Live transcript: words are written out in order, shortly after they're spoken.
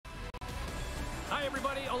Hi,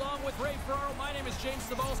 everybody. Along with Ray Ferraro, my name is James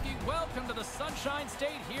Cebulski. Welcome to the Sunshine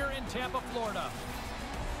State here in Tampa, Florida.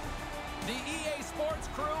 The EA Sports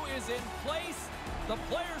crew is in place. The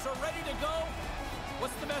players are ready to go.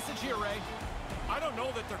 What's the message here, Ray? I don't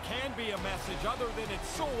know that there can be a message other than it's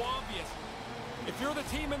so obvious. If you're the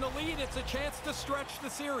team in the lead, it's a chance to stretch the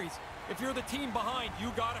series. If you're the team behind,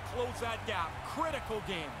 you got to close that gap. Critical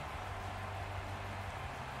game.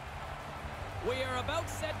 We are about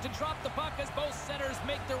set to drop the puck as both centers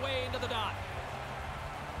make their way into the dot.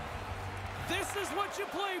 This is what you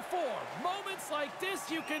play for. Moments like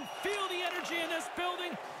this, you can feel the energy in this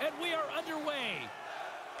building, and we are underway.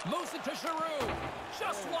 Moves it to Giroux,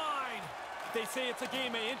 just wide. They say it's a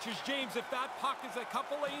game of inches. James, if that puck is a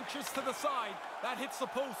couple of inches to the side, that hits the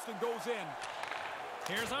post and goes in.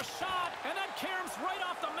 Here's a shot, and that caroms right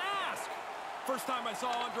off the mask. First time I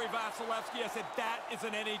saw Andrei Vasilevsky, I said, that is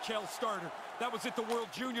an NHL starter. That was at the World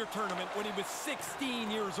Junior Tournament when he was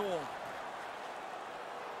 16 years old.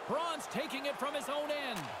 Braun's taking it from his own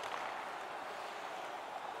end.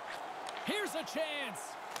 Here's a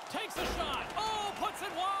chance. Takes a shot. Oh, puts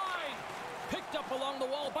it wide. Picked up along the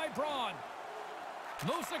wall by Braun.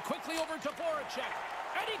 Moves it quickly over to Voracek.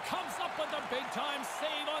 And he comes up with a big-time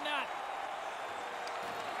save on that.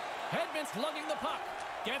 Hedman's lugging the puck.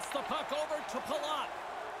 Gets the puck over to Palat.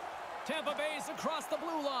 Tampa Bay's across the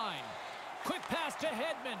blue line. Quick pass to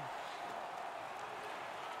Hedman.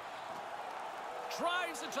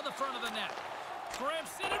 Drives it to the front of the net.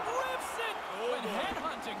 Grimps it and rips it. With head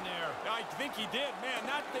hunting there. I think he did. Man,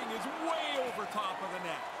 that thing is way over top of the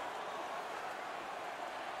net.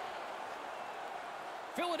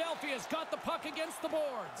 Philadelphia's got the puck against the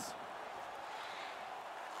boards.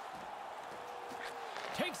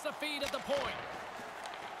 Takes the feed at the point.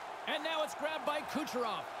 And now it's grabbed by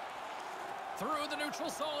Kucherov. Through the neutral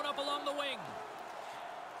zone up along the wing.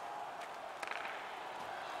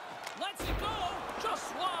 Lets it go.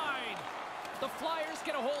 Just wide. The Flyers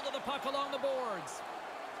get a hold of the puck along the boards.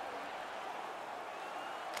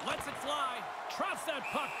 Lets it fly. Traps that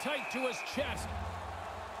puck tight to his chest.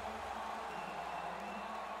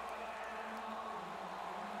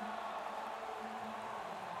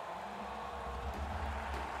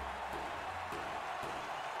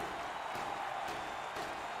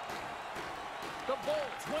 The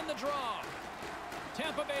Bolts win the draw.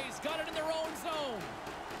 Tampa Bay's got it in their own zone.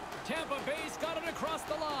 Tampa Bay's got it across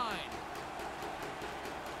the line.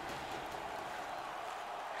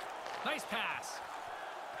 Nice pass.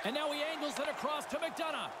 And now he angles it across to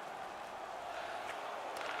McDonough.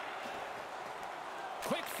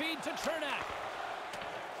 Quick feed to Chernak.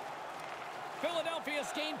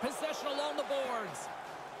 Philadelphia's gained possession along the boards.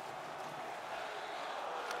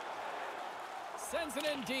 Sends it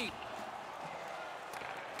in deep.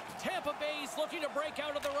 Tampa Bay's looking to break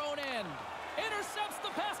out of their own end. Intercepts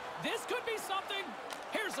the pass. This could be something.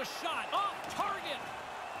 Here's a shot off target.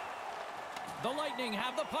 The Lightning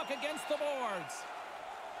have the puck against the boards.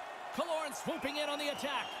 Killorn swooping in on the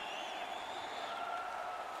attack.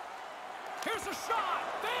 Here's a shot.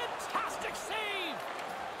 Fantastic save.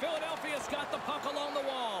 Philadelphia's got the puck along the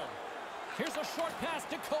wall. Here's a short pass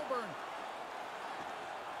to Coburn.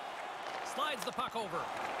 Slides the puck over.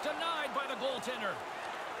 Denied by the goaltender.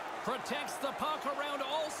 Protects the puck around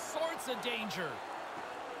all sorts of danger.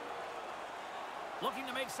 Looking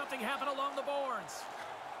to make something happen along the boards.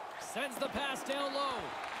 Sends the pass down low.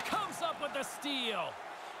 Comes up with the steal.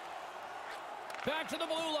 Back to the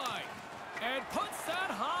blue line. And puts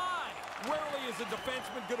that high. Rarely is a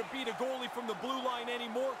defenseman going to beat a goalie from the blue line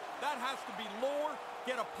anymore. That has to be lower.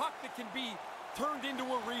 Get a puck that can be turned into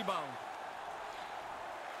a rebound.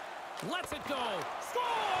 Lets it go.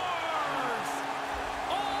 Scores!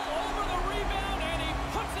 All over the rebound, and he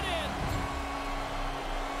puts it in.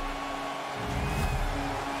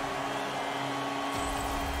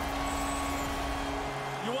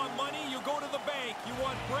 You want money, you go to the bank. You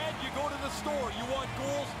want bread, you go to the store. You want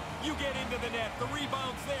goals, you get into the net. The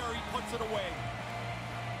rebound's there, he puts it away.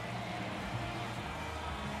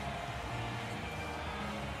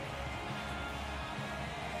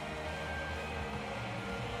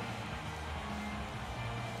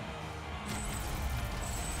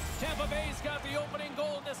 Tampa Bay's got the opening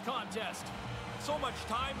goal in this contest. So much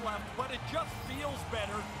time left, but it just feels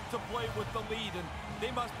better to play with the lead, and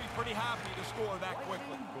they must be pretty happy to score that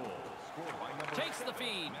quickly. Takes the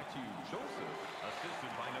feed.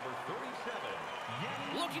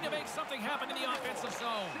 Looking to make something happen in the offensive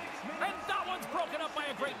zone. And that one's broken up by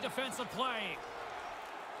a great defensive play.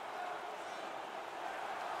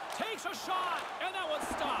 Takes a shot, and that one's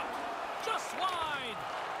stopped. Just wide.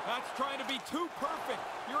 That's trying to be too perfect.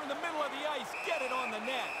 You're in the middle of the ice. Get it on the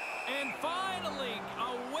net. And finally,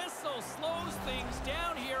 things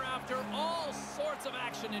down here after all sorts of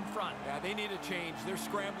action in front. Yeah, they need a change. They're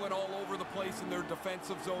scrambling all over the place in their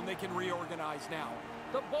defensive zone. They can reorganize now.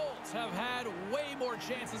 The Bolts have had way more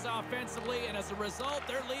chances offensively, and as a result,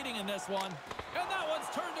 they're leading in this one. And that one's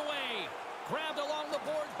turned away. Grabbed along the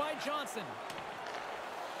boards by Johnson.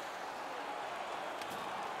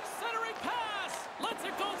 Centering pass. Lets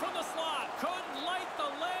it go from the slot. Couldn't light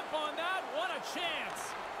the lamp on that. What a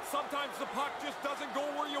chance. Sometimes the puck just doesn't go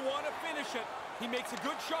where you want to finish it. He makes a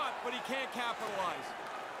good shot, but he can't capitalize.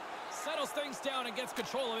 Settles things down and gets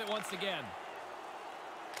control of it once again.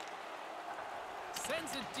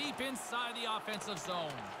 Sends it deep inside the offensive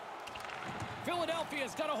zone.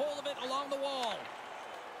 Philadelphia's got a hold of it along the wall.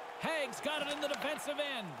 Haig's got it in the defensive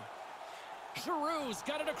end. Giroux's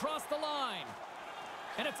got it across the line.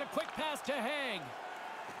 And it's a quick pass to Haig.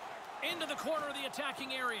 Into the corner of the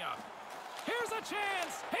attacking area. Here's a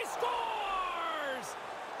chance. He scores!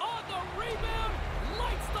 On the rebound,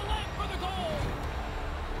 lights the lamp for the goal.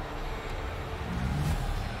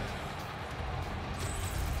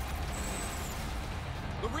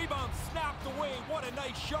 The rebound snapped away. What a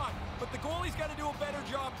nice shot. But the goalie's got to do a better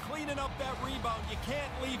job cleaning up that rebound. You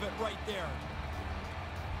can't leave it right there.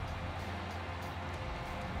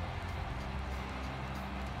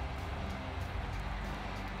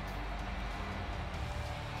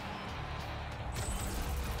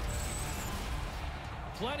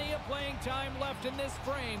 Plenty of playing time left in this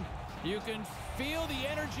frame. You can feel the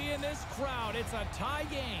energy in this crowd. It's a tie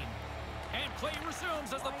game. And play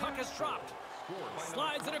resumes as the puck is dropped.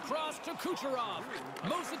 Slides it across to Kucherov.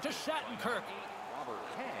 Moves it to Shattenkirk.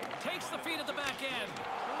 Takes the feed at the back end.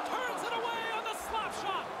 Turns it away on the slap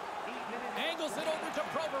shot. Angles it over to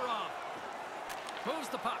Provorov. Moves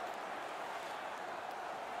the puck.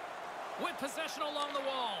 With possession along the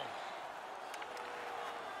wall.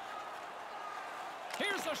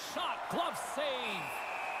 Here's a shot. Glove save.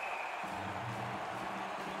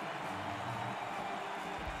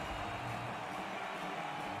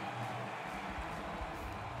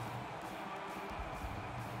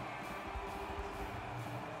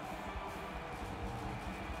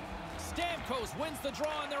 Stamkos wins the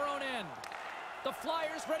draw on their own end. The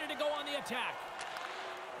Flyers ready to go on the attack.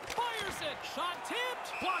 Fires it. Shot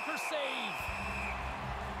tipped. Blocker save.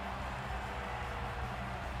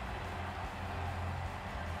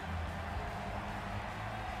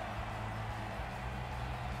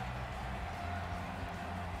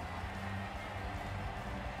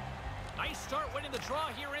 Nice start winning the draw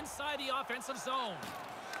here inside the offensive zone.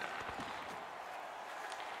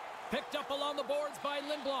 Picked up along the boards by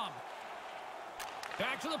Lindblom.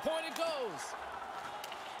 Back to the point it goes.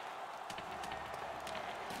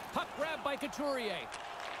 Puck grabbed by Couturier.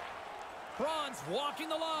 Braun's walking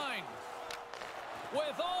the line.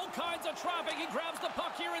 With all kinds of traffic, he grabs the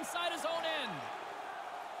puck here inside his own end.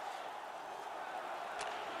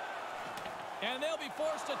 And they'll be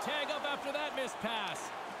forced to tag up after that missed pass.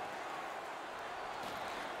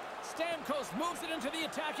 Stamkos moves it into the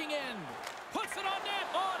attacking end. Puts it on net.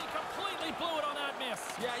 Oh, and he completely blew it on that miss.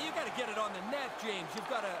 Yeah, you got to get it on the net, James. You've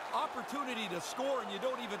got an opportunity to score, and you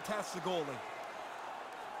don't even test the goalie.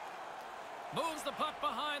 Moves the puck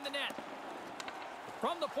behind the net.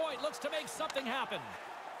 From the point, looks to make something happen.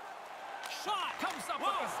 Shot comes up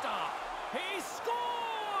with a stop. He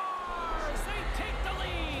scores! They take the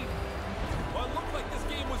lead. Well, it looked like this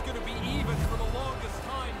game was going to be even for the longest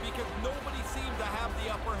time because nobody seemed to have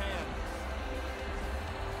the upper hand.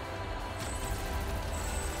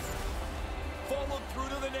 Followed through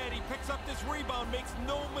to the net. He picks up this rebound, makes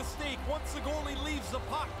no mistake. Once the goalie leaves the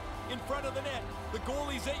puck in front of the net, the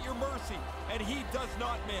goalie's at your mercy, and he does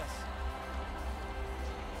not miss.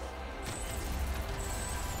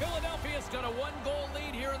 Philadelphia's got a one-goal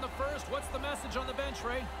lead here in the first. What's the message on the bench,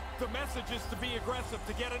 Ray? The message is to be aggressive,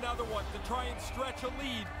 to get another one, to try and stretch a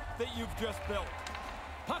lead that you've just built.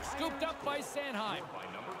 Puck scooped up by Sanheim.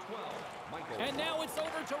 And now it's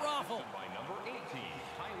over to Raffl.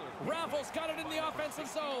 Raffl's got it in the offensive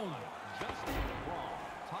zone.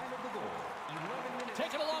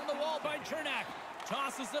 Taken along the wall by Cernak.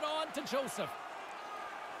 Tosses it on to Joseph.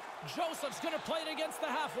 Joseph's going to play it against the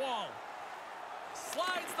half wall.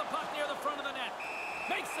 Slides the puck near the front of the net.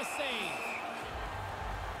 Makes the save.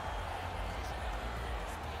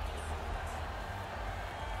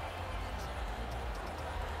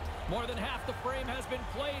 More than half the frame has been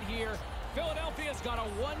played here. Philadelphia's got a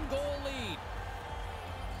one-goal lead.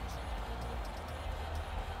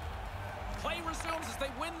 Play resumes as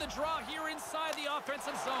they win the draw here inside the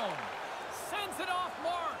offensive zone. Sends it off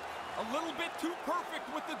mark. A little bit too perfect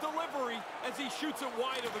with the delivery as he shoots it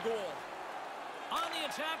wide of the goal. On the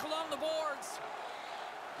attack along the boards.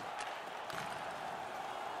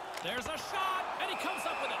 There's a shot, and he comes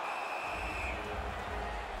up with it.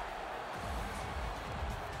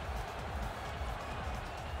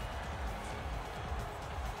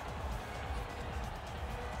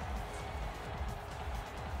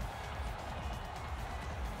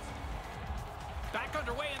 Back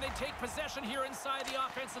underway, and they take possession here inside the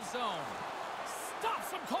offensive zone.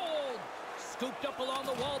 Stops him cold. Scooped up along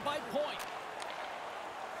the wall by Point.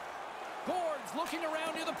 Boards looking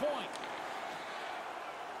around near the point.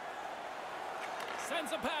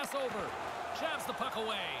 Sends a pass over. Jabs the puck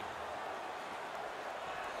away.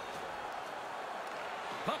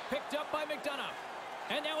 Puck picked up by McDonough.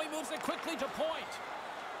 And now he moves it quickly to Point.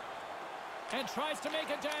 And tries to make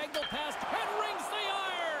a diagonal pass and rings the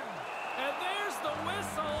iron. And there's the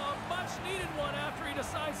whistle, a much-needed one after he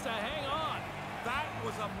decides to hang on. That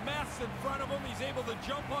was a mess in front of him. He's able to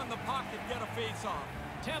jump on the puck and get a face-off.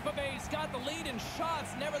 Tampa Bay's got the lead in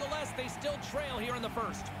shots. Nevertheless, they still trail here in the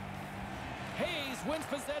first. Hayes wins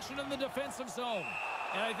possession in the defensive zone.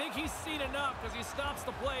 And I think he's seen enough because he stops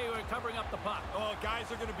the play covering up the puck. Oh,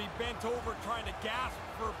 guys are going to be bent over trying to gasp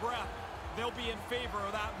for breath. They'll be in favor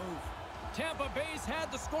of that move. Tampa Bay's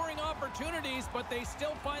had the scoring opportunities, but they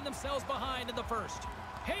still find themselves behind in the first.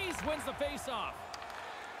 Hayes wins the faceoff.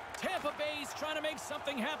 Tampa Bay's trying to make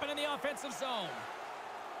something happen in the offensive zone.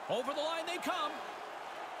 Over the line they come.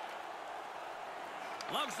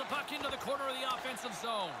 Lugs the puck into the corner of the offensive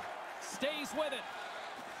zone. Stays with it.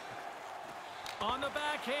 On the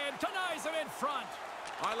backhand, denies him in front.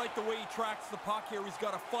 I like the way he tracks the puck here. He's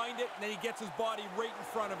got to find it, and then he gets his body right in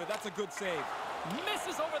front of it. That's a good save.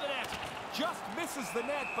 Misses over the net. Just misses the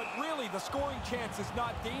net, but really the scoring chance is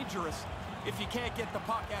not dangerous if you can't get the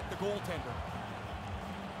puck at the goaltender.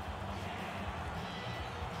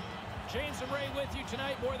 James and Ray with you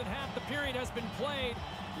tonight. More than half the period has been played.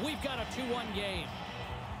 We've got a 2-1 game.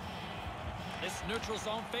 This neutral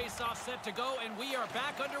zone face-off set to go, and we are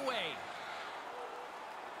back underway.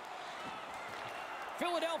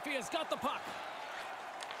 Philadelphia's got the puck.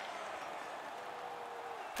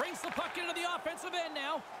 Brings the puck into the offensive end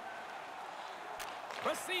now.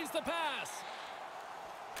 Receives the pass.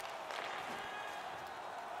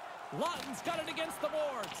 Lawton's got it against the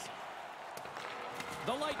boards.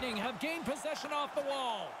 The Lightning have gained possession off the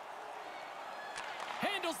wall.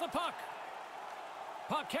 Handles the puck.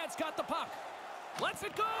 Puckhead's got the puck. Lets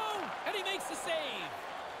it go, and he makes the save.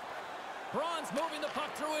 Braun's moving the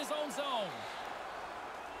puck through his own zone.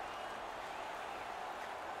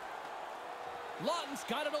 Lawton's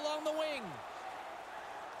got it along the wing.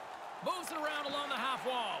 Moves it around along the half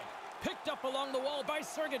wall. Picked up along the wall by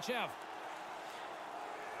Sergachev.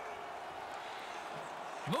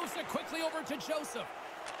 Moves it quickly over to Joseph.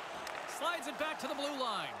 Slides it back to the blue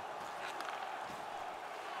line.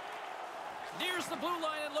 Nears the blue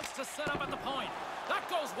line and looks to set up at the point. That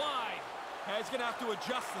goes wide. Yeah, he's going to have to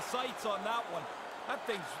adjust the sights on that one. That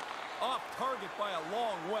thing's off target by a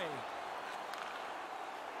long way.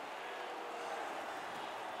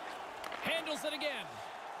 Handles it again.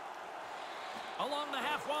 Along the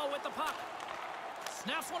half wall with the puck.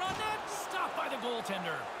 Snaps one on net. Stopped by the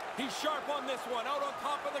goaltender. He's sharp on this one. Out on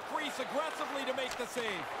top of the crease aggressively to make the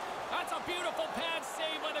save. That's a beautiful pad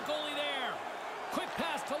save by the goalie there. Quick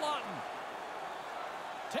pass to Lawton.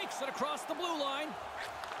 Takes it across the blue line.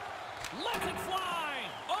 Lets it fly.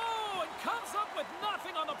 Oh, and comes up with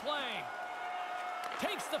nothing on the play.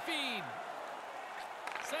 Takes the feed.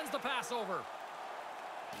 Sends the pass over.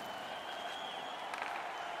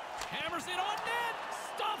 Hammers it on net.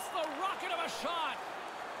 Stops the rocket of a shot.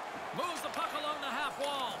 Moves the puck along the half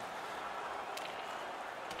wall.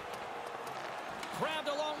 Grabbed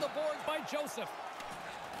along the boards by Joseph.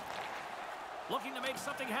 Looking to make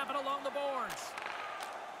something happen along the boards.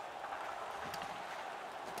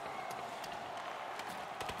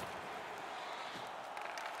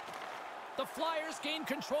 The Flyers gain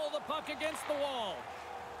control of the puck against the wall.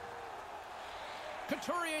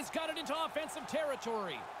 Couturier's got it into offensive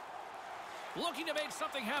territory. Looking to make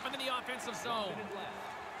something happen in the offensive zone.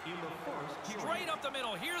 Straight up the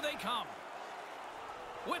middle. Here they come.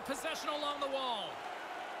 With possession along the wall.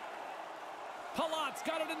 Palat's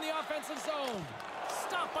got it in the offensive zone.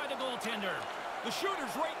 Stopped by the goaltender. The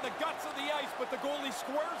shooter's right in the guts of the ice, but the goalie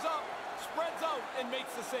squares up, spreads out, and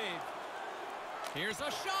makes the save. Here's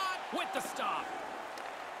a shot with the stop.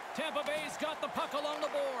 Tampa Bay's got the puck along the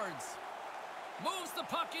boards. Moves the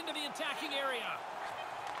puck into the attacking area.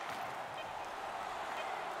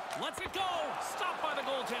 Lets it go. Stopped by the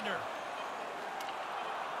goaltender.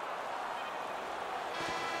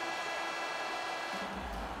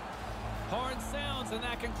 Horn sounds, and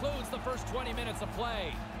that concludes the first 20 minutes of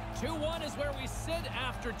play. 2-1 is where we sit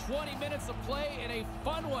after 20 minutes of play, and a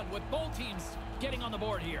fun one with both teams getting on the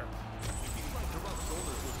board here. If you'd like to rub shoulders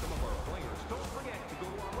with some of our players, don't forget to go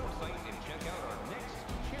to our website and check out our next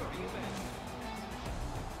charity event.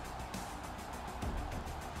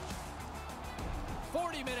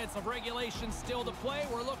 40 minutes of regulation still to play.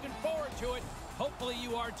 We're looking forward to it. Hopefully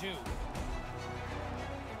you are too.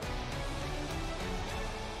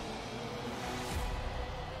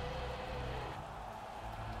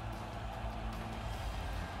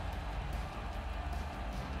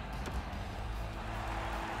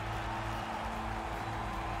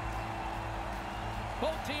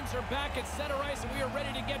 Both teams are back at center ice, and we are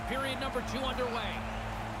ready to get period number 2 underway.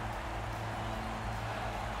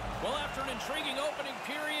 Well, after an intriguing opening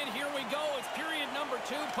period, here we go. It's period number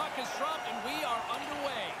 2. Puck is dropped, and we are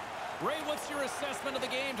underway. Ray, what's your assessment of the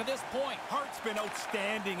game to this point? Hart's been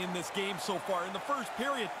outstanding in this game so far. In the first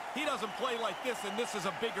period, he doesn't play like this, and this is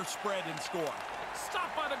a bigger spread in score.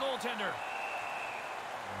 Stopped by the goaltender.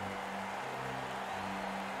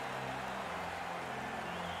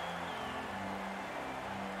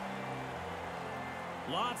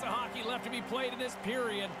 Lots of hockey left to be played in this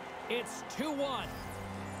period. It's 2-1.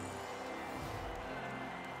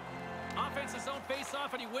 Offensive zone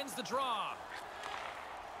face-off, and he wins the draw.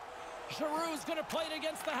 Giroux's going to play it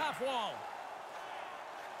against the half wall.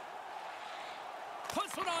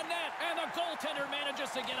 Puts it on net, and the goaltender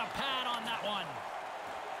manages to get a pad on that one.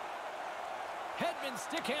 Hedman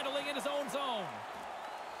stick handling in his own zone.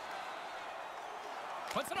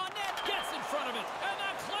 Puts it on net, gets in front of it, and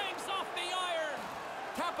that clangs off the iron.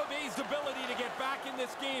 Tampa Bay's ability to get back in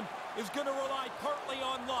this game is going to rely partly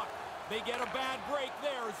on luck. They get a bad break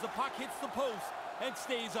there as the puck hits the post and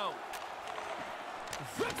stays out.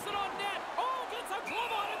 Flips it on net. Oh, gets a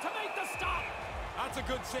glove on it to make the stop. That's a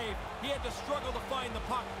good save. He had to struggle to find the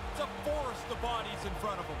puck. It's a forest of bodies in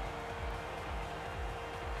front of him.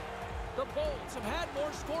 The Bolts have had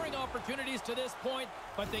more scoring opportunities to this point,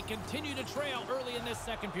 but they continue to trail early in this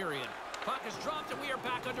second period. Puck is dropped, and we are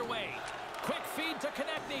back underway. Quick feed to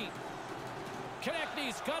Konechny.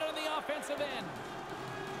 Konechny's got it on the offensive end.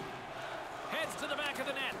 Heads to the back of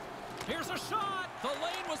the net. Here's a shot. The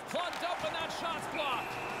lane was plugged up, and that shot's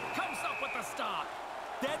blocked. Comes up with the stop.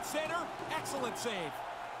 Dead center, excellent save.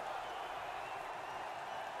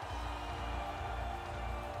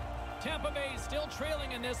 Tampa Bay still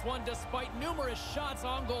trailing in this one despite numerous shots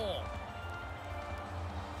on goal.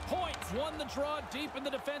 Points won the draw deep in the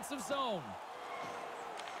defensive zone.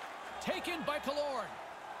 Taken by Killorn.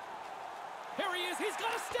 Here he is. He's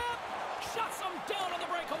got a step. Shuts him down on the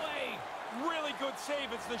breakaway. Really good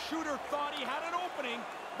save as the shooter thought he had an opening,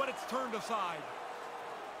 but it's turned aside.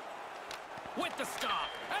 With the stop.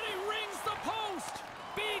 And he rings the post.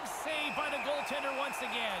 Big save by the goaltender once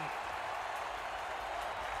again.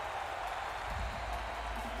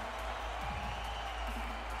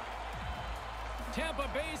 Tampa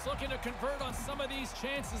Bay's looking to convert on some of these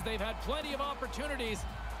chances. They've had plenty of opportunities,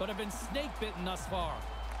 but have been snake-bitten thus far.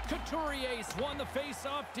 Couturier's won the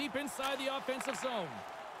face-off deep inside the offensive zone.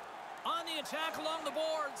 On the attack along the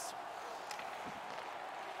boards.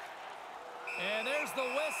 And there's the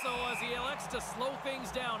whistle as he elects to slow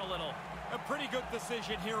things down a little. A pretty good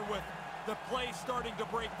decision here with the play starting to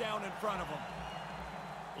break down in front of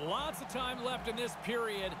him. Lots of time left in this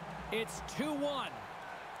period. It's 2-1.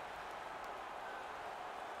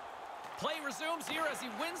 Play resumes here as he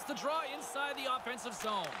wins the draw inside the offensive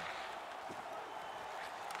zone.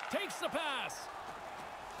 Takes the pass.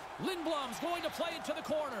 Lindblom's going to play it to the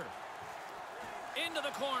corner. Into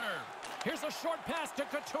the corner. Here's a short pass to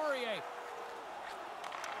Couturier.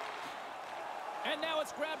 And now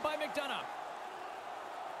it's grabbed by McDonough.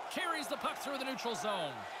 Carries the puck through the neutral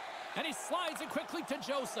zone. And he slides it quickly to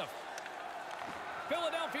Joseph.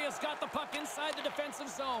 Philadelphia's got the puck inside the defensive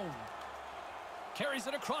zone. Carries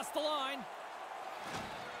it across the line.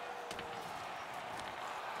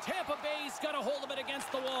 Tampa Bay's got a hold of it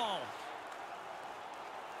against the wall.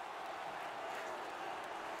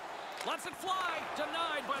 Lets it fly.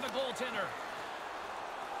 Denied by the goaltender.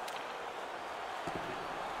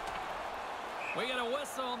 We get a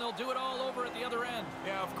whistle, and they'll do it all over at the other end.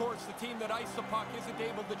 Yeah, of course, the team that iced the puck isn't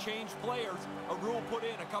able to change players. A rule put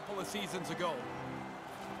in a couple of seasons ago.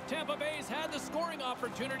 Tampa Bay's had the scoring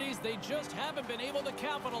opportunities. They just haven't been able to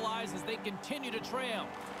capitalize as they continue to trail.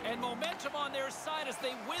 And momentum on their side as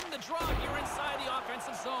they win the draw here inside the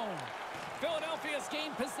offensive zone. Philadelphia's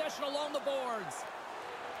gained possession along the boards.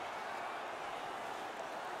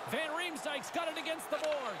 Van Riemsdyk's got it against the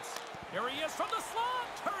boards. Here he is from the slot.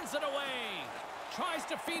 Turns it away. Tries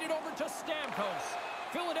to feed it over to Stamkos.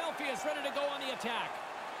 Philadelphia's ready to go on the attack.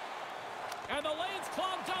 And the lane's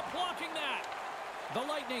clogged up.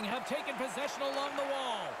 Lightning have taken possession along the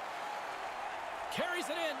wall. Carries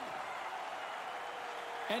it in.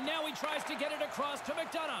 And now he tries to get it across to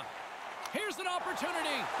McDonough. Here's an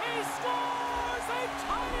opportunity. He scores! They've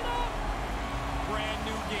tied it up! Brand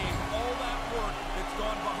new game. All that work that's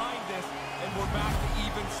gone behind this, and we're back to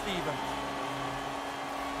even Steven.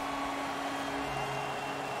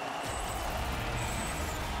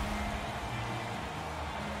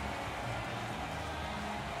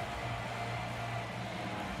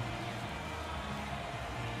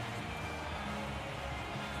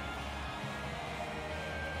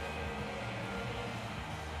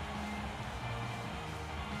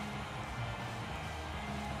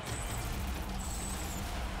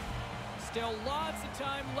 Still lots of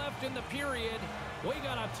time left in the period. We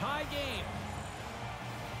got a tie game.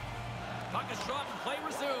 Puck is dropped and play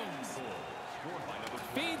resumes.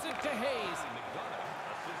 Feeds it to Hayes.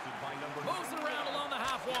 Moves it around along the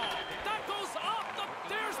half wall. That goes up.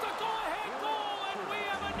 There's the go-ahead goal, and we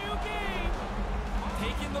have a new game.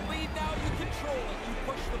 Taking the lead now, you control it. You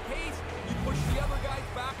push the pace. You push the other guys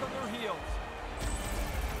back on their heels.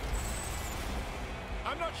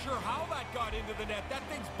 I'm not sure how that got into the net. That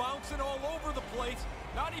thing's bouncing all over the place.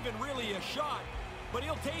 Not even really a shot, but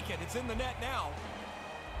he'll take it. It's in the net now.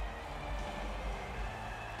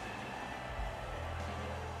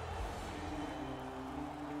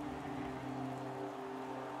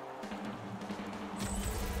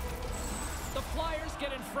 The Flyers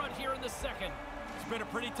get in front here in the second. It's been a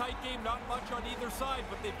pretty tight game. Not much on either side,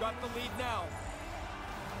 but they've got the lead now.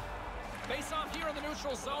 Face off here in the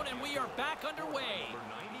neutral zone, and we are back underway. Number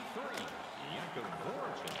 93, Jakub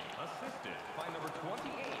Voracek, assisted by number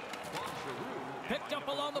 28, Picked up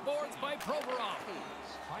along the boards by Provorov.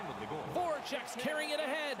 Time of the goal. Voracek's carrying it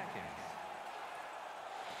ahead.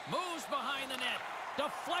 Moves behind the net.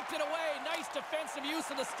 Deflected away. Nice defensive use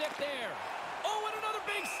of the stick there. Oh, and another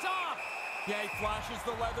big stop. Yeah, he flashes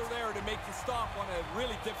the leather there to make the stop on a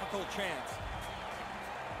really difficult chance.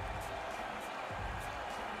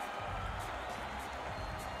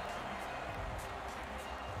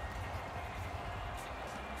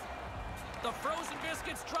 The frozen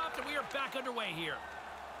biscuits dropped, and we are back underway here.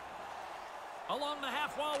 Along the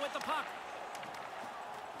half wall with the puck.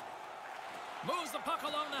 Moves the puck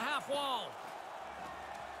along the half wall.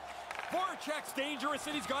 Voracek's dangerous,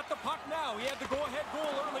 and he's got the puck now. He had the go-ahead goal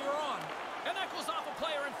earlier on. And that goes off a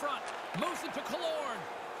player in front. Moves it to Killorn.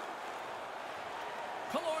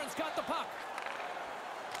 Killorn's got the puck.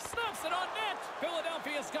 Snaps it on net.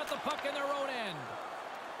 Philadelphia's got the puck in their own end.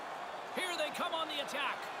 Here they come on the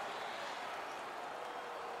attack.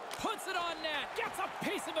 Puts it on net. Gets a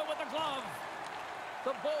piece of it with a glove.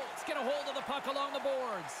 The Bolts get a hold of the puck along the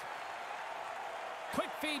boards. Quick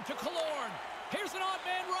feed to Killorn. Here's an odd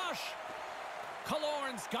man rush.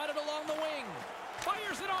 Killorn's got it along the wing.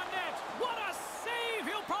 Fires it on net. What a save.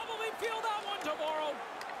 He'll probably feel that one tomorrow.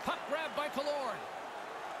 Puck grabbed by Killorn.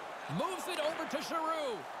 Moves it over to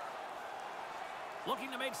Giroux.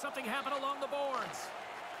 Looking to make something happen along the boards.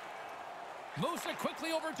 Moves it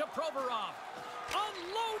quickly over to Provorov.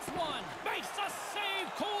 Unloads one. Makes a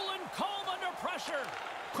save. Cool and calm under pressure.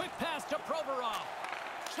 Quick pass to Provorov.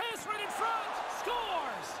 Chance right in front.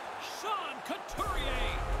 Scores. Sean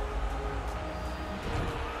Couturier.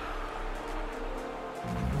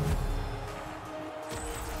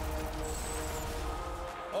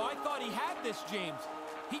 Oh, I thought he had this, James.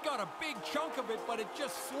 He got a big chunk of it, but it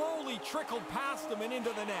just slowly trickled past him and into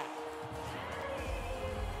the net.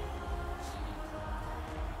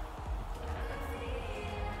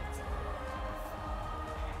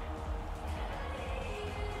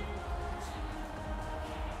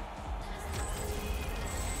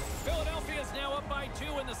 Philadelphia's now up by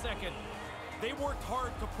 2 in the second. They worked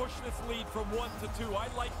hard to push this lead from 1 to 2. I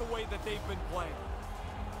like the way that they've been playing.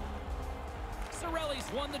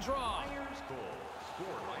 Cirelli's won the draw. Flyers goal,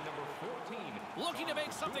 scored by number 14. Looking to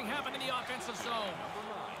make something happen in the offensive zone.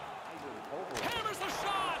 Hammers the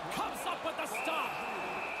shot. Comes up with the stop.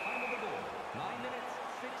 Time of the goal, 9 minutes,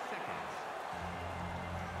 6 seconds.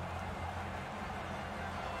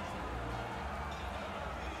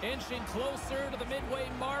 Inching closer to the midway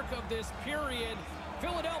mark of this period.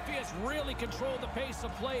 Philadelphia's really controlled the pace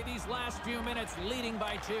of play these last few minutes, leading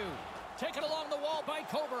by 2. Taken along the wall by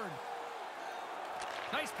Coburn.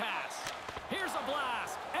 Nice pass. Here's a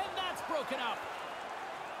blast, and that's broken up.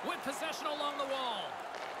 With possession along the wall.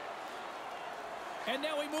 And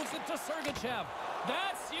now he moves it to Sergachev.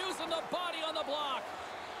 That's using the body on the block.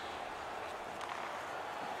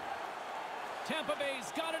 Tampa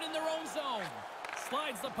Bay's got it in their own zone.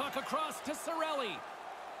 Slides the puck across to Cirelli.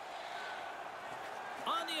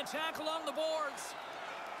 On the attack along the boards.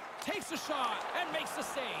 Takes a shot and makes the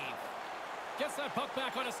save. Gets that puck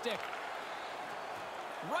back on a stick.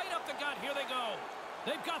 Right up the gut. Here they go.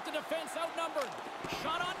 They've got the defense outnumbered.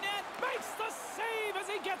 Shot on net. Makes the save as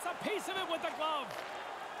he gets a piece of it with the glove.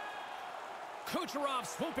 Kucherov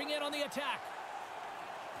swooping in on the attack.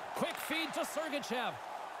 Quick feed to Sergachev.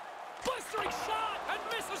 Blistering shot and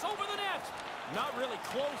misses over the net. Not really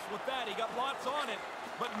close with that. He got lots on it,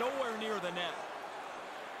 but nowhere near the net.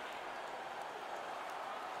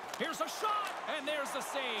 Here's a shot, and there's the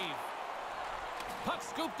save. Puck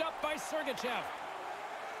scooped up by Sergachev.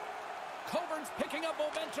 Coburn's picking up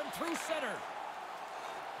momentum through center.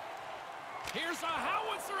 Here's a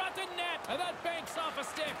howitzer at the net, and that banks off a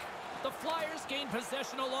stick. The Flyers gain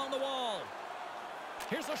possession along the wall.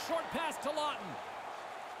 Here's a short pass to Lawton.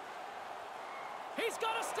 He's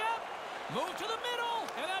got a step. Move to the middle,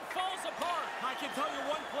 and that falls apart. I can tell you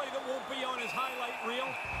one play that won't be on his highlight reel.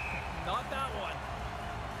 Not that one.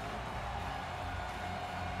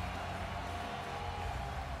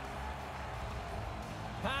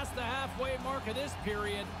 Past the halfway mark of this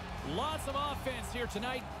period. Lots of offense here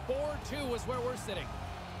tonight. 4-2 is where we're sitting.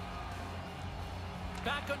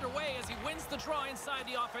 Back underway as he wins the draw inside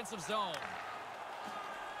the offensive zone.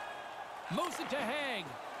 Moves it to Haig.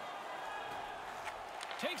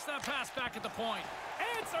 Takes that pass back at the point.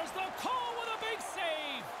 Answers the call with a big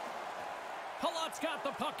save. Palat's got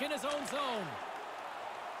the puck in his own zone.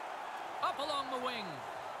 Up along the wing.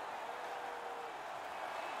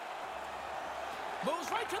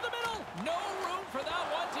 Moves right to the middle. No room for that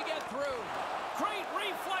one to get through. Great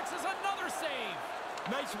reflexes, another save.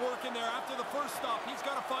 Nice work in there. After the first stop, he's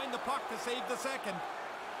got to find the puck to save the second.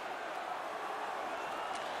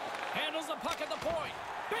 Handles the puck at the point.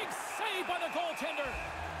 Big save by the goaltender.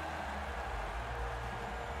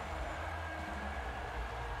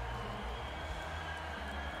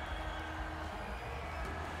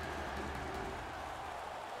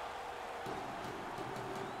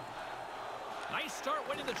 Nice start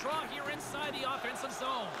winning the draw here inside the offensive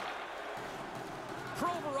zone.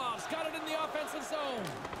 Provorov's got it in the offensive zone.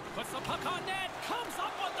 Puts the puck on net. Comes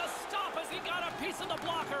up with the stop as he got a piece of the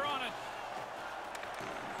blocker on it.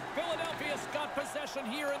 Philadelphia's got possession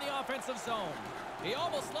here in the offensive zone. He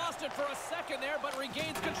almost lost it for a second there, but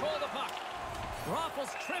regains control of the puck.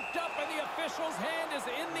 Raffles tripped up, and the official's hand is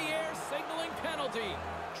in the air, signaling penalty.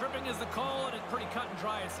 Tripping is the call, and it's pretty cut and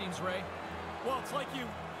dry, it seems, Ray. Well, it's like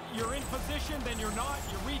you're in position, then you're not.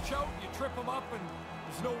 You reach out, you trip them up, and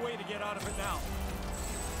there's no way to get out of it now.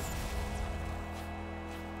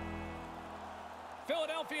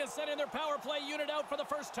 Philadelphia sending their power play unit out for the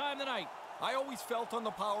first time tonight. I always felt on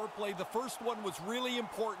the power play, the first one was really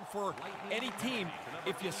important for any team.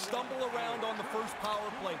 If you stumble around on the first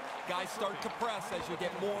power play, guys start to press as you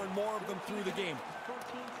get more and more of them through the game.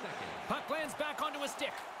 Puck lands back onto his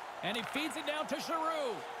stick, and he feeds it down to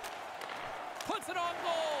Giroux. Puts it on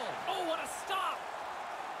goal. Oh, what a stop.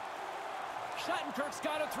 Shattenkirk's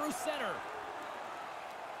got it through center.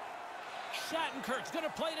 Shattenkirk's going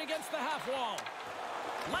to play it against the half wall.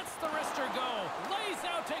 Lets the wrister go. Lays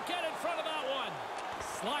out to get in front of that one.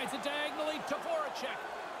 Slides it diagonally to Voracek.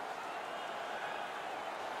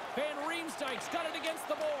 Van Riemsdyk's got it against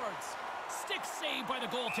the boards. Stick save by the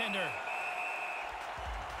goaltender.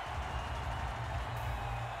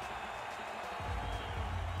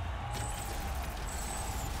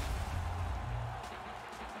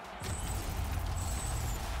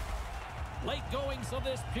 Late goings of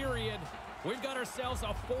this period. We've got ourselves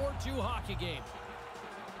a 4-2 hockey game.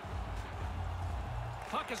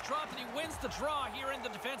 Puck is dropped, and he wins the draw here in the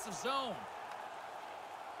defensive zone.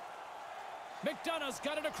 McDonough's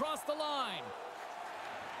got it across the line.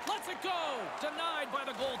 Lets it go. Denied by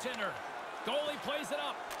the goaltender. Goalie plays it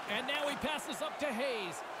up, and now he passes up to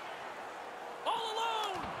Hayes. All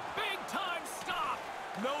alone. Big time stop.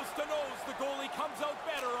 Nose to nose, the goalie comes out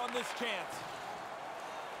better on this chance.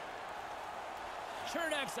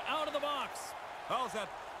 Chernak's out of the box. How's that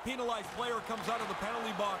penalized player comes out of the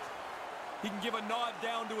penalty box? He can give a nod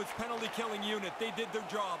down to his penalty-killing unit. They did their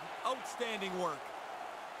job. Outstanding work.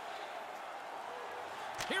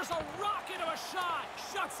 Here's a rocket of a shot.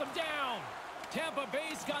 Shuts him down. Tampa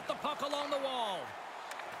Bay's got the puck along the wall.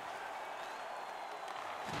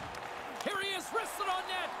 Here he is, wristed on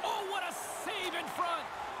net. Oh, what a save in front.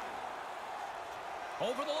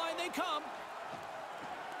 Over the line they come.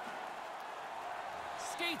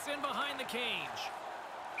 Skates in behind the cage.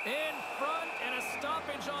 In front, and a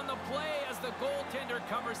stoppage on the play as the goaltender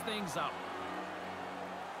covers things up.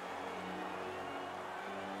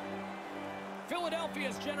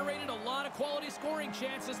 Philadelphia's generated a lot of quality scoring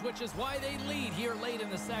chances, which is why they lead here late in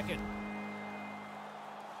the second.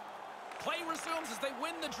 Play resumed. resumes as they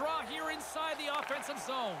win the draw here inside the offensive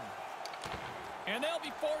zone. And they'll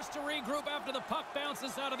be forced to regroup after the puck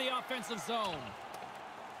bounces out of the offensive zone.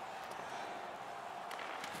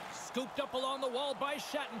 Scooped up along the wall by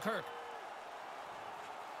Shattenkirk.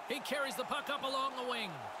 He carries the puck up along the wing.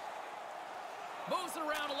 Moves it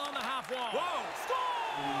around along the half wall. Whoa! Scores!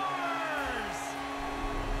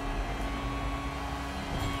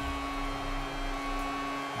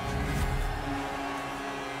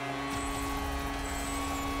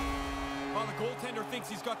 Well, the goaltender thinks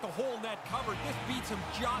he's got the whole net covered. This beats him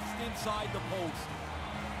just inside the post.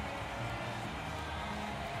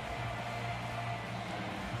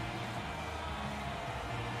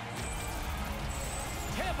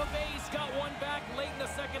 Tampa Bay's got one back late in the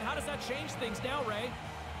second. How does that change things now, Ray?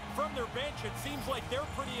 From their bench, it seems like they're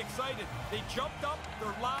pretty excited. They jumped up,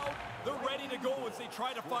 they're loud, they're ready to go as they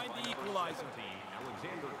try to find the equalizer.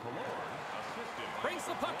 Brings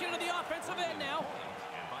the puck into the offensive end now.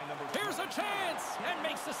 Here's a chance, and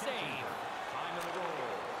makes the save.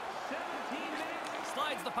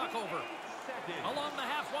 Slides the puck over. Along the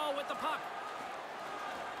half wall with the puck.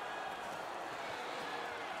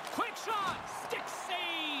 Quick shot, stick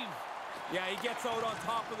save. Yeah, he gets out on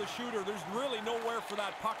top of the shooter. There's really nowhere for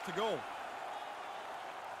that puck to go.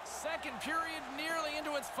 Second period nearly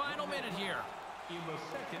into its final minute here. In the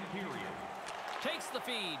second period. Takes the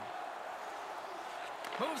feed.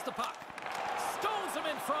 Moves the puck. Stones him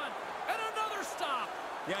in front. And another stop.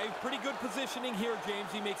 Yeah, he's pretty good positioning here,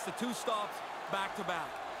 James. He makes the two stops back-to-back.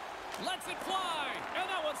 Lets it fly. And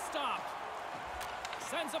that one's stopped.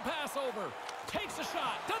 Sends a pass over. Takes a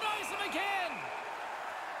shot. Denies him again.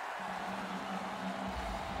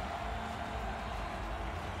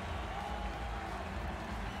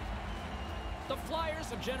 The Flyers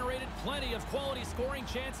have generated plenty of quality scoring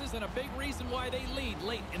chances and a big reason why they lead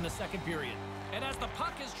late in the second period. And as the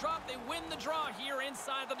puck is dropped, they win the draw here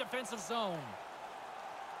inside the defensive zone.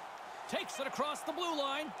 Takes it across the blue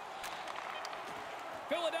line.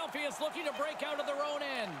 Philadelphia is looking to break out of their own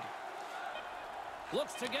end.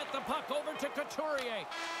 Looks to get the puck over to Couturier.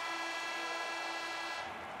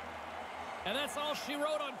 And that's all she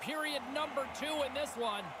wrote on period number 2 in this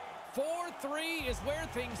one. 4-3 is where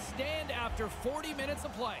things stand after 40 minutes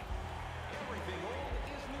of play. Everything old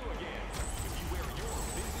is new again. If you wear your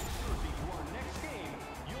vintage jersey to our next game,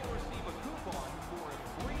 you'll receive a coupon for a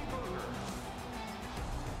free burger.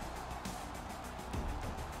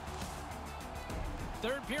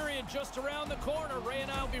 Third period just around the corner. Ray and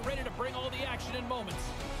I will be ready to bring all the action in moments.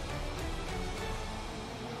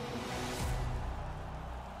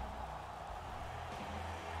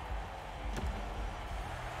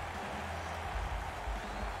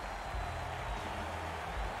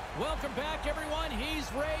 Welcome back, everyone. He's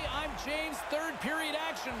Ray. I'm James. Third period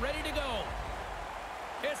action ready to go.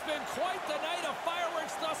 It's been quite the night of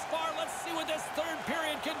fireworks thus far. Let's see what this third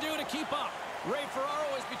period can do to keep up. Ray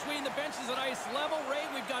Ferraro is between the benches at ice level. Ray,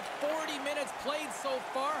 we've got 40 minutes played so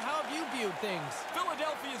far. How have you viewed things?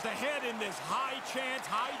 Philadelphia's ahead in this high-chance,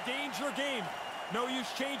 high-danger game. No use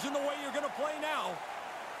changing the way you're going to play now.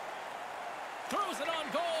 Throws it on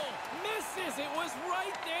goal. Misses. It was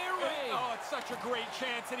right there, Ray. Oh, it's such a great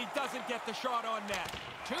chance, and he doesn't get the shot on net.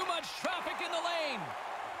 Too much traffic in the lane.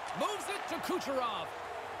 Moves it to Kucherov.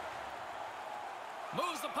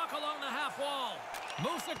 Moves the puck along the half wall.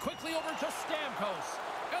 Moves it quickly over to Stamkos.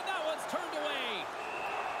 And that one's turned away.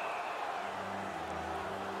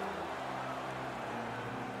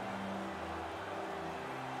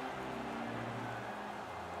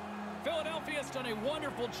 Philadelphia's done a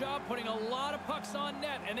wonderful job putting a lot of pucks on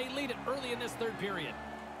net, and they lead it early in this third period.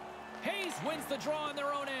 Hayes wins the draw on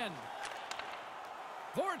their own end.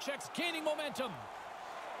 Voracek's gaining momentum.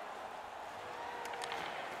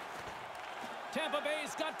 Tampa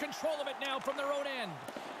Bay's got control of it now from their own end.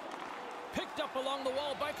 Picked up along the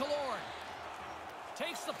wall by Killorn.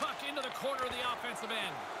 Takes the puck into the corner of the offensive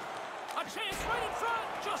end. A chance right in front,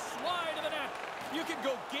 just wide of the net. You can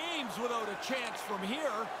go games without a chance from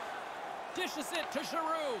here. Dishes it to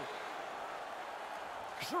Giroux.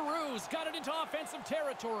 Giroux's got it into offensive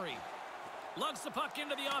territory. Lugs the puck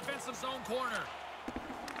into the offensive zone corner.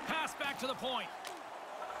 Pass back to the point.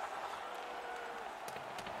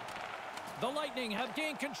 The Lightning have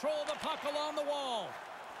gained control of the puck along the wall.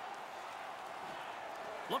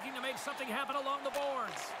 Looking to make something happen along the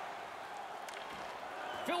boards.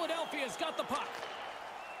 Philadelphia's got the puck.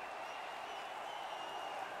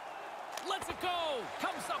 Lets it go.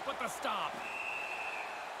 Comes up with the stop.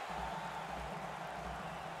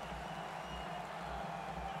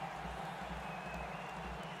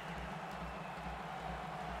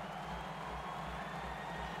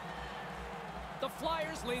 The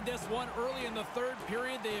Flyers lead this one early in the third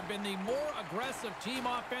period. They have been the more aggressive team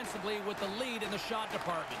offensively with the lead in the shot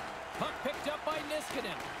department. Puck picked up by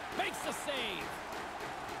Niskanen. Makes the save.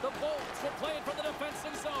 The Bolts will play it from the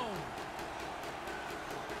defensive zone.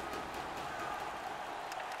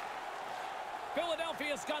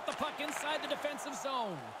 Philadelphia's got the puck inside the defensive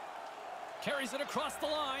zone. Carries it across the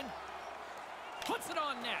line. Puts it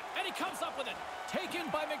on net, and he comes up with it. Taken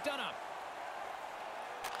by McDonough.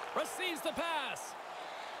 Receives the pass.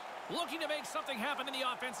 Looking to make something happen in the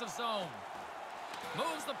offensive zone.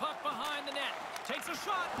 Moves the puck behind the net. Takes a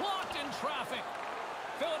shot. Blocked in traffic.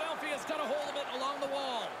 Philadelphia's got a hold of it along the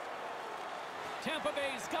wall. Tampa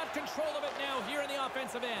Bay's got control of it now here in the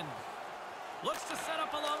offensive end. Looks to set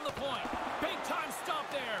up along the point. Big time stop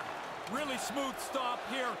there. Really smooth stop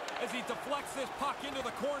here as he deflects this puck into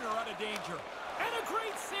the corner out of danger. And a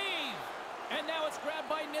great save. And now it's grabbed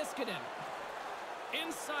by Niskanen.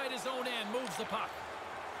 Inside his own end, moves the puck.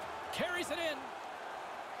 Carries it in.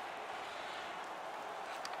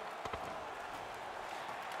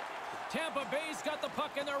 Tampa Bay's got the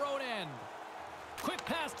puck in their own end. Quick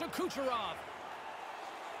pass to Kucherov.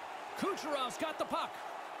 Kucherov's got the puck.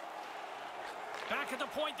 Back at the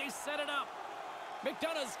point, they set it up.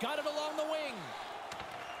 McDonough's got it along the wing.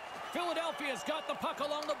 Philadelphia's got the puck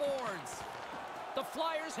along the boards. The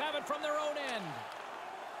Flyers have it from their own end.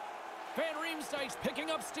 Van Riemsdyk's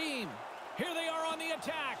picking up steam. Here they are on the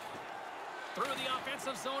attack. Through the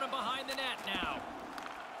offensive zone and behind the net now.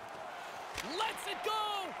 Lets it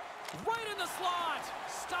go! Right in the slot!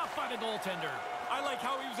 Stopped by the goaltender. I like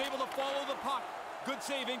how he was able to follow the puck. Good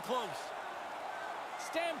save in close.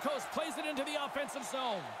 Stamkos plays it into the offensive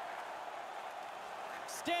zone.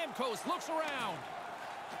 Stamkos looks around.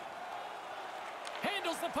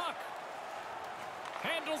 Handles the puck.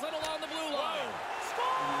 Handles it along the blue line.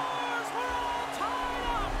 Scores! We're all tied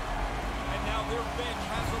up! And now their bench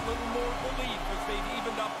has a little more belief as they've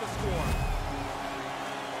evened up the score.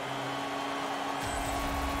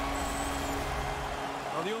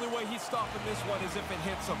 Well, the only way he's stopping this one is if it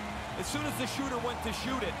hits him. As soon as the shooter went to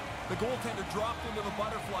shoot it, the goaltender dropped into the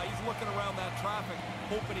butterfly. He's looking around that traffic,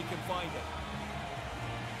 hoping he can find it.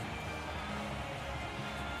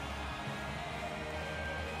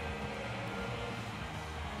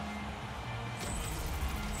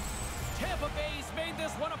 Tampa Bay's made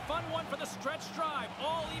this one a fun one for the stretch drive.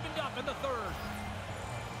 All evened up in the third.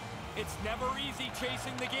 It's never easy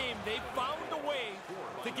chasing the game. They've found a way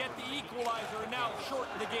to get the equalizer and now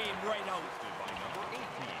shorten the game right out.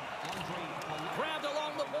 Grabbed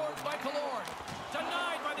along the boards by Killorn.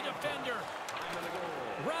 Denied by the defender.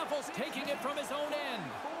 Raffles taking it from his own end.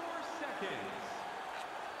 4 seconds.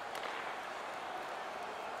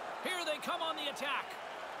 Here they come on the attack.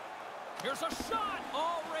 Here's a shot.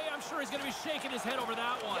 Oh, Ray, I'm sure he's going to be shaking his head over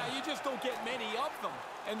that one. Yeah, you just don't get many of them.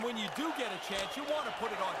 And when you do get a chance, you want to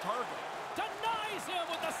put it on target. Denies him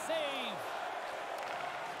with the save.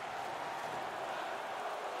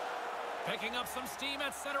 Picking up some steam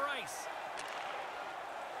at center ice.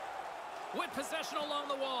 With possession along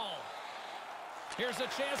the wall. Here's a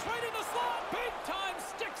chance right in the slot. Big time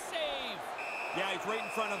stick save. Yeah, he's right in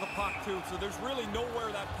front of the puck, too, so there's really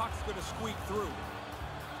nowhere that puck's going to squeak through.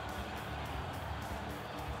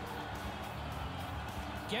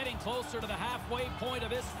 Getting closer to the halfway point of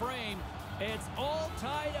this frame. It's all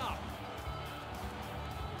tied up.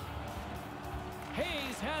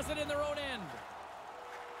 Hayes has it in their own end.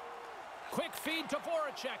 Quick feed to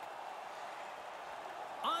Voracek.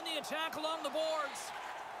 On the attack along the boards.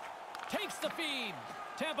 Takes the feed.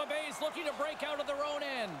 Tampa Bay's looking to break out of their own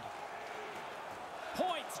end.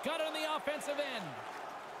 Points got it on the offensive end.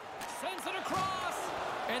 Sends it across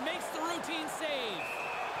and makes the routine save.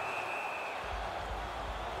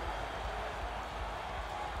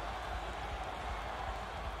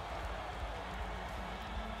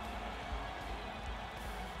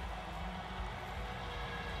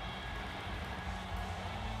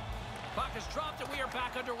 Puck is dropped and we are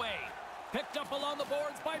back underway. Picked up along the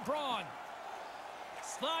boards by Braun.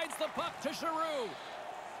 Slides the puck to Giroux.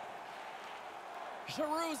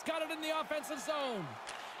 Giroux's got it in the offensive zone.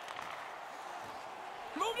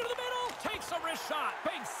 Moved into the middle. Takes a wrist shot.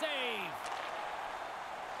 Big save.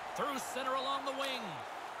 Through center along the wing.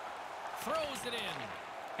 Throws it in.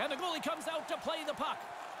 And the goalie comes out to play the puck.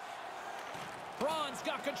 Braun's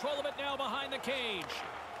got control of it now behind the cage.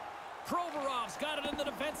 Provorov's got it in the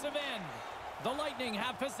defensive end. The Lightning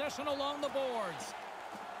have possession along the boards.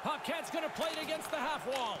 Paquette's going to play it against the half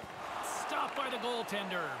wall. Stopped by the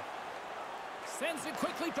goaltender. Sends it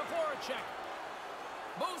quickly to Voracek.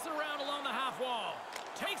 Moves it around along the half wall.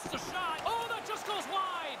 Takes the shot. Oh, that just goes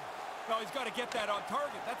wide. No, he's got to get that on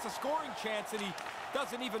target. That's a scoring chance, and he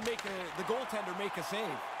doesn't even make the goaltender make a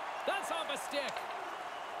save. That's off a stick.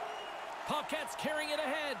 Popcats carrying it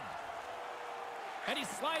ahead. And he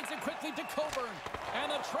slides it quickly to Coburn.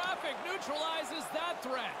 And the traffic neutralizes that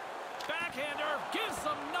threat. Backhander gives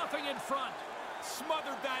them nothing in front.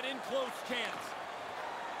 Smothered that in-close chance.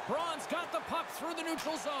 Braun's got the puck through the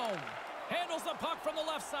neutral zone. Handles the puck from the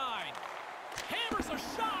left side. Hammers a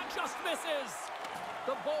shot, just misses.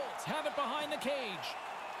 The Bolts have it behind the cage.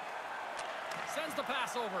 Sends the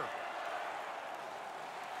pass over.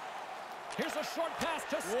 Here's a short pass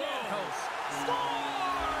to Stamkos.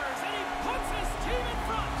 Scores! And he puts his team in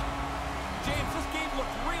front. James, this game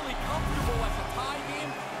looked really comfortable as a tie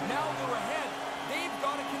game. Now they're ahead. They've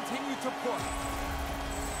got to continue to push.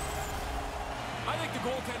 I think the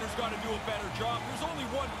goaltender's got to do a better job. There's only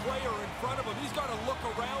one player in front of him. He's got to look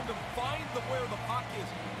around and find where the puck is.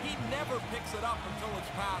 He never picks it up until it's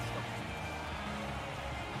past him.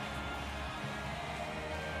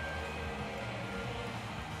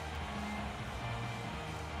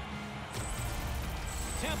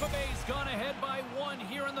 Tampa Bay's gone ahead by 1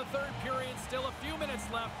 here in the third period. Still a few minutes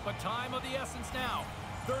left, but time of the essence now.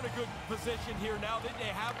 They're in a good position here now that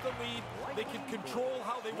they have the lead. They can control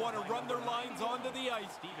how they want to run their lines onto the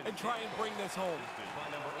ice and try and bring this home.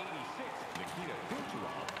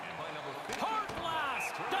 Hard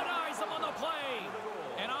blast! Denies him on the play!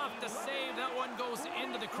 And off the save, that one goes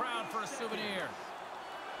into the crowd for a souvenir.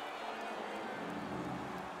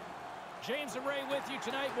 James and Ray with you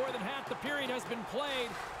tonight. More than half the period has been played.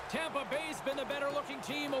 Tampa Bay's been the better-looking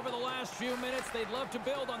team over the last few minutes. They'd love to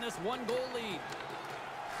build on this one-goal lead.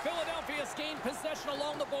 Philadelphia's gained possession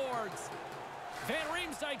along the boards. Van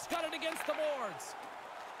Riemsdyk's got it against the boards.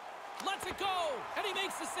 Lets it go, and he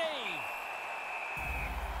makes the save.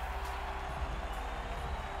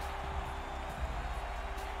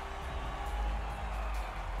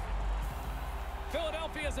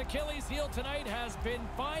 Philadelphia's Achilles heel tonight has been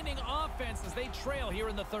finding offense as they trail here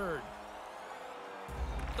in the third.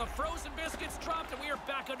 The frozen biscuits dropped, and we are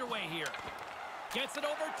back underway here. Gets it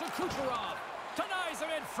over to Kucherov. Denies him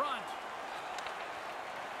in front.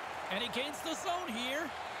 And he gains the zone here.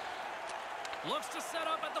 Looks to set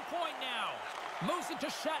up at the point now. Moves it to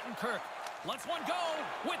Shattenkirk. Lets one go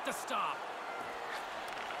with the stop.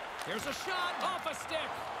 Here's a shot off a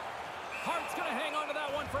stick. Hart's going to hang on to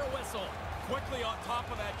that one for a whistle. Quickly on top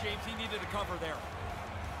of that, James. He needed a cover there.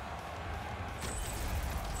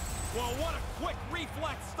 Well, what a quick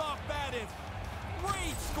reflex stop that is.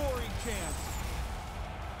 Great scoring chance.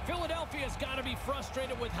 Philadelphia's got to be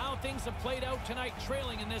frustrated with how things have played out tonight,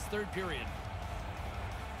 trailing in this third period.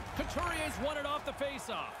 Couturier's won it off the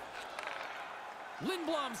faceoff.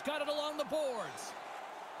 Lindblom's got it along the boards.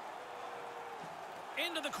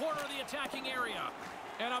 Into the corner of the attacking area.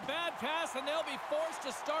 And a bad pass, and they'll be forced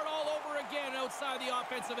to start all over again outside the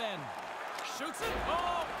offensive end. Shoots it.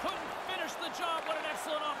 Oh, couldn't finish the job. What an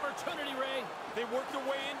excellent opportunity, Ray. They worked their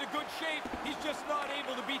way into good shape. He's just not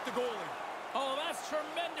able to beat the goalie. Oh, that's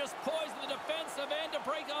tremendous poise in the defensive end to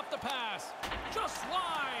break off the pass. Just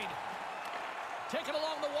wide. Taken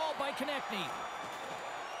along the wall by Konechny.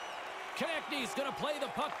 Konechny's going to play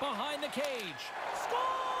the puck behind the cage.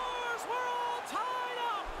 Scores! We're all tied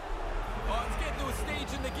up! Oh, it's getting to a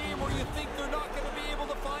stage in the game where you think they're not going to be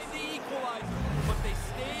able to find the equalizer. But they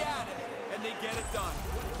stay at it, and they get it done.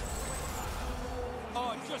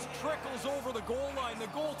 Oh, it just trickles over the goal line.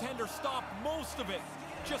 The goaltender stopped most of it.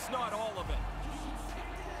 Just not all of it.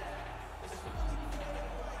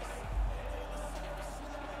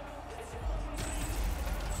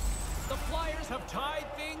 The Flyers have tied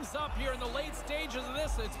things up here in the late stages of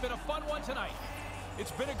this. It's been a fun one tonight.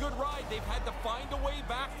 It's been a good ride. They've had to find a way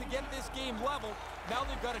back to get this game level. Now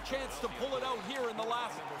they've got a chance to pull it out here in the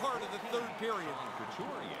last part of the third period.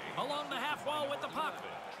 Along the half wall with the puck.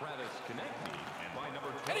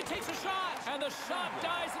 And he takes a shot. And the shot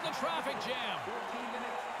dies in the traffic jam.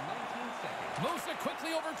 Moves it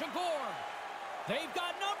quickly over to Gord. They've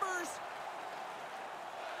got numbers.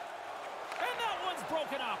 And that one's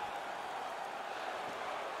broken up.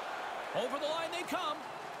 Over the line they come.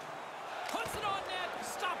 Puts it on net.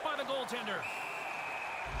 Stopped by the goaltender.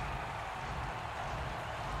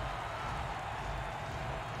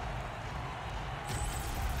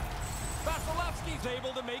 Vasilevsky's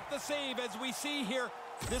able to make the save as we see here.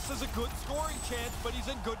 This is a good scoring chance, but he's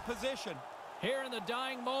in good position. Here in the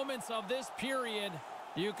dying moments of this period,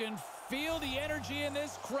 you can feel the energy in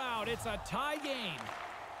this crowd. It's a tie game.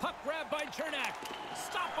 Puck grabbed by Chernak.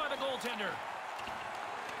 Stopped by the goaltender.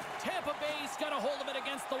 Tampa Bay's got a hold of it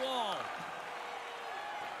against the wall.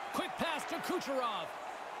 Quick pass to Kucherov.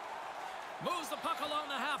 Moves the puck along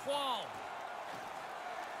the half wall.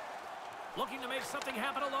 Looking to make something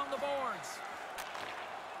happen along the boards.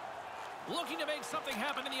 Looking to make something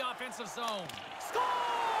happen in the offensive zone.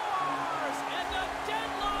 Scores! And the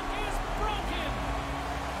deadlock is broken.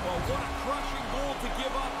 Well, what a crushing goal to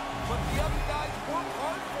give up. But the other guys worked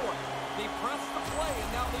hard for it. They pressed the play, and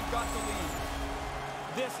now they've got the lead.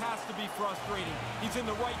 This has to be frustrating. He's in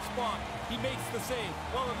the right spot. He makes the save.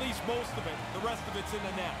 Well, at least most of it. The rest of it's in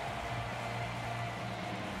the net.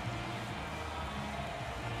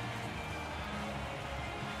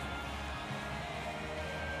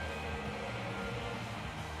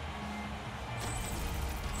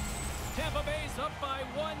 Tampa Bay's up by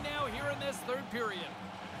 1 now here in this third period.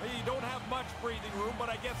 You don't have much breathing room, but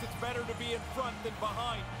I guess it's better to be in front than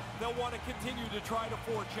behind. They'll want to continue to try to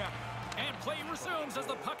forecheck. And play resumes as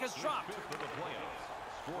the puck is dropped.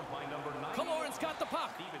 Killorn's got the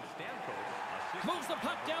puck. Moves the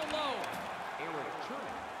puck down low.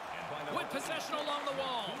 With possession along the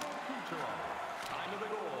wall. Time of the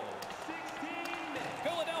goal, 16 minutes.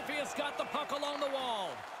 Philadelphia's got the puck along the wall.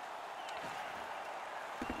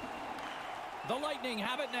 The Lightning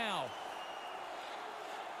have it now.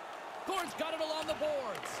 Gord's got it along the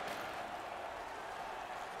boards.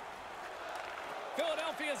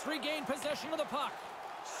 Philadelphia's regained possession of the puck.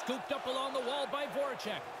 Scooped up along the wall by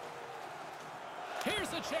Voracek. Here's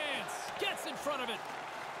a chance. Gets in front of it.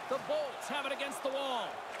 The Bolts have it against the wall.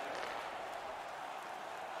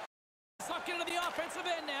 Sucked into the offensive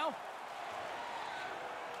end now.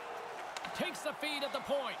 Takes the feed at the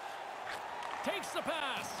point. Takes the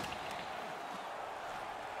pass.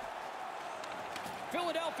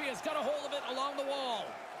 Philadelphia's got a hold of it along the wall.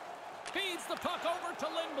 Feeds the puck over to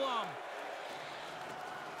Lindblom.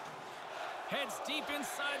 Heads deep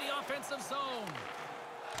inside the offensive zone.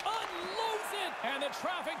 Unloads it! And the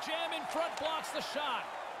traffic jam in front blocks the shot.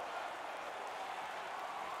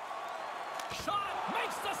 Shot!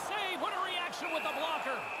 Makes the save! What a reaction with the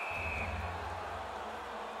blocker!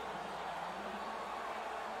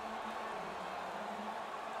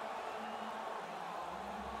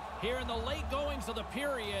 Here in the late goings of the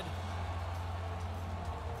period.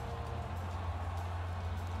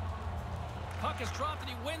 Puck is dropped and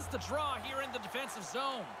he wins the draw here in the defensive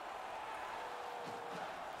zone.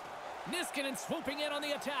 Niskanen swooping in on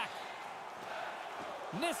the attack.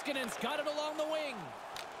 Niskanen's got it along the wing.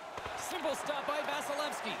 Simple stop by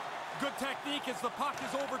Vasilevsky. Good technique as the puck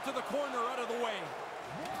is over to the corner out of the way.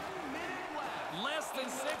 1 minute left. Less than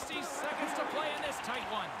 60 seconds to play in this tight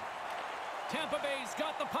one. Tampa Bay's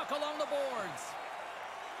got the puck along the boards.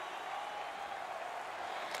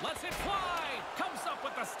 Lets it fly. Comes up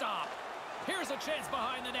with the stop. Here's a chance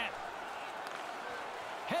behind the net.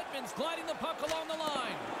 Hedman's gliding the puck along the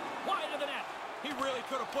line. Wide of the net. He really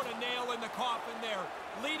could have put a nail in the coffin there.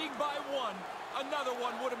 Leading by 1, another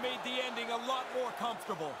one would have made the ending a lot more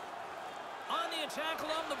comfortable. On the attack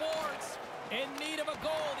along the boards. In need of a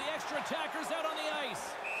goal, the extra attacker's out on the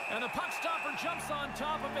ice. And the puck stopper jumps on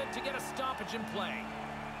top of it to get a stoppage in play.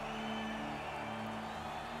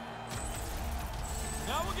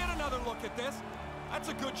 Now we'll get another look at this. That's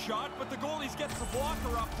a good shot, but the goalies gets the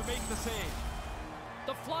blocker up to make the save.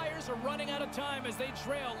 The Flyers are running out of time as they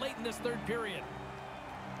trail late in this third period.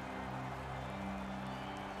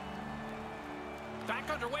 Back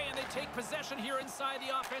underway, and they take possession here inside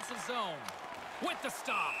the offensive zone. With the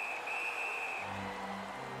stop.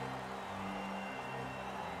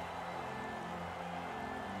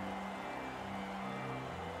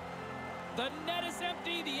 The net is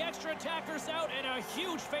empty, the extra attacker's out, and a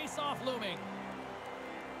huge face-off looming.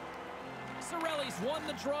 Cirelli's won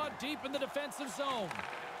the draw deep in the defensive zone.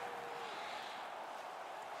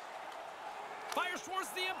 Fires towards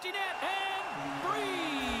the empty net, and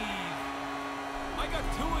breathe! I got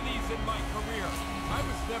 2 of these in my career. I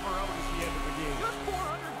was never out at the end of the game. You had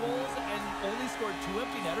 400 goals and only scored 2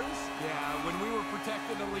 empty netters? Yeah, when we were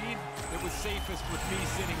protecting the lead, it was safest with me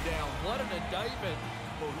sitting down. What an indictment.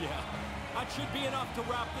 Oh, yeah. That should be enough to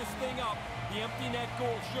wrap this thing up. The empty net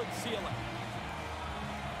goal should seal it.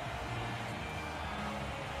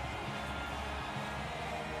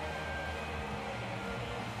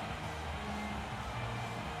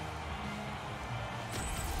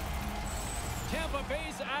 Tampa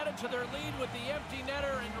Bay's added to their lead with the empty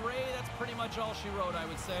netter, and Ray, that's pretty much all she wrote, I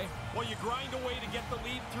would say. Well, you grind away to get the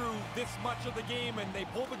lead through this much of the game, and they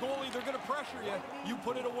pull the goalie, they're going to pressure you. You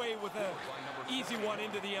put it away with an easy one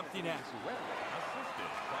into the empty net.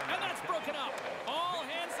 And that's broken up. All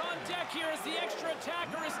hands on deck here as the extra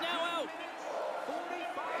attacker is now out.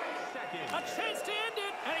 45 seconds. A chance to end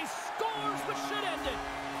it, and he scores, which should end it.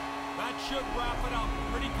 That should wrap it up.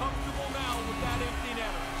 Pretty comfortable now with that empty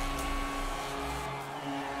netter.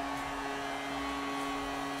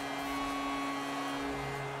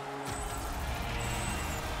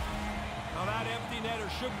 netter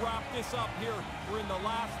should wrap this up here. We're in the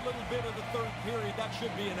last little bit of the third period. That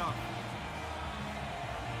should be enough.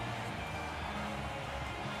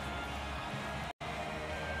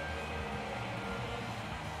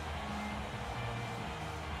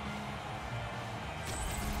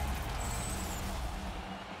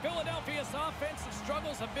 Philadelphia's offensive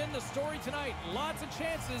struggles have been the story tonight. Lots of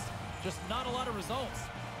chances, just not a lot of results.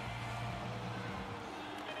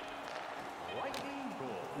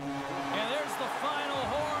 And there's the final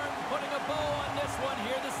horn, putting a bow on this one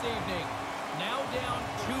here this evening. Now down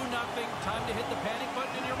 2-0. Time to hit the panic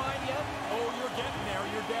button in your mind yet? Oh, you're getting there.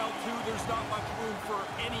 You're down 2. There's not much room for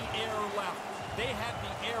any air left. They had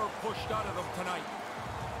the air pushed out of them tonight.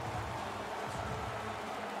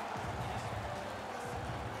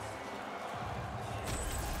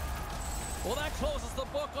 Well, that closes the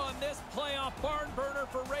book on this playoff barn burner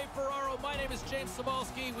for Ray Ferraro. My name is James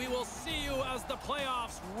Cybulski. We will see you as the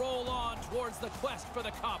playoffs roll on towards the quest for the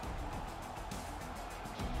cup.